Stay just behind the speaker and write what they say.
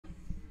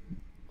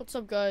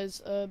What's up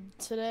guys,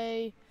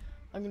 today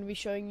I'm going to be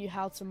showing you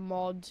how to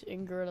mod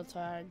in Gorilla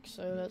Tag,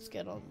 so let's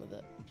get on with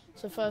it.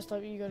 So first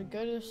up, you got to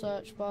go to the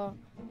search bar,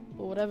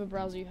 or whatever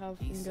browser you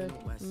have, you can go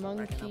to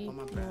monkey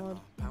mod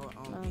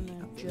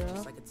manager,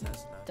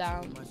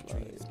 download,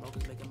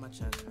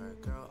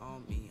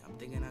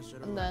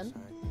 and then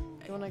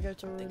you want to go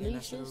to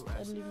releases,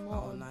 deadly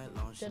mod,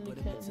 deadly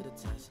kitten,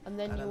 and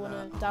then you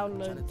want to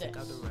download this.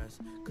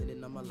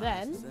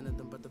 Then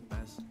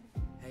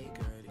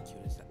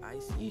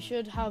you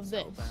should have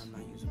this.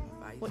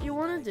 What you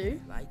want to do,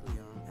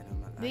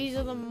 these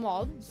are the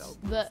mods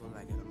that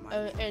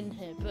are in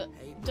here, but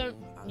don't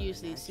use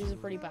these are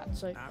pretty bad.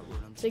 So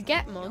to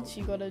get mods,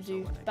 you got to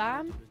do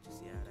bam,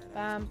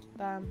 bam,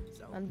 bam,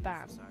 and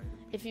bam.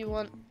 If you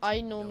want,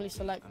 I normally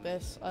select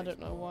this, I don't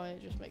know why,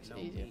 it just makes it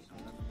easier.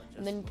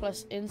 And then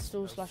press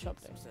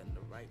install/update.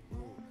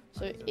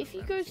 So if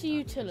you go to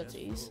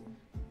utilities,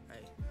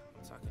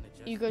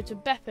 you go to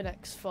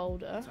Bepinex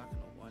folder,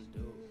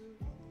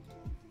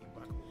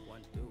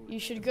 you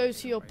should go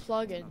to your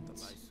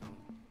plugins.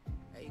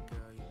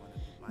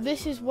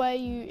 This is where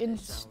you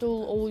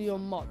install all your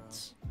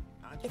mods.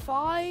 If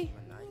I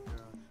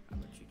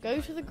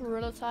go to the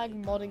Gorilla Tag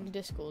modding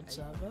Discord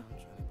server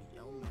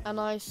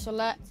and I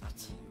select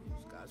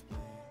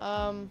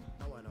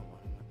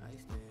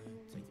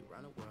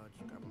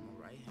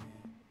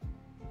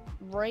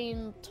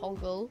rain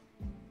toggle.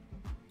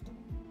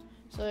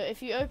 So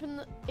if you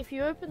open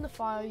the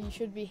file, you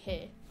should be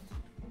here.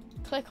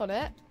 Click on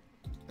it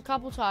a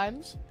couple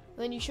times, and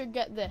then you should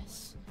get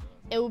this.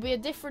 It will be a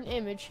different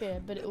image here,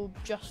 but it will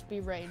just be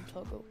rain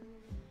toggle.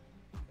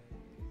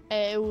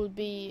 It will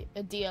be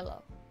a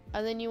DLL,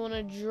 and then you want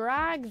to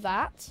drag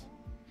that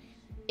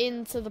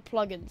into the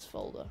plugins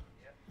folder.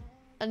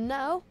 And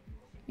now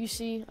you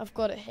see I've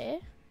got it here.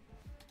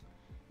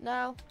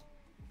 Now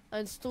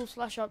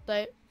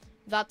install/update.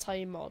 That's how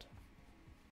you mod.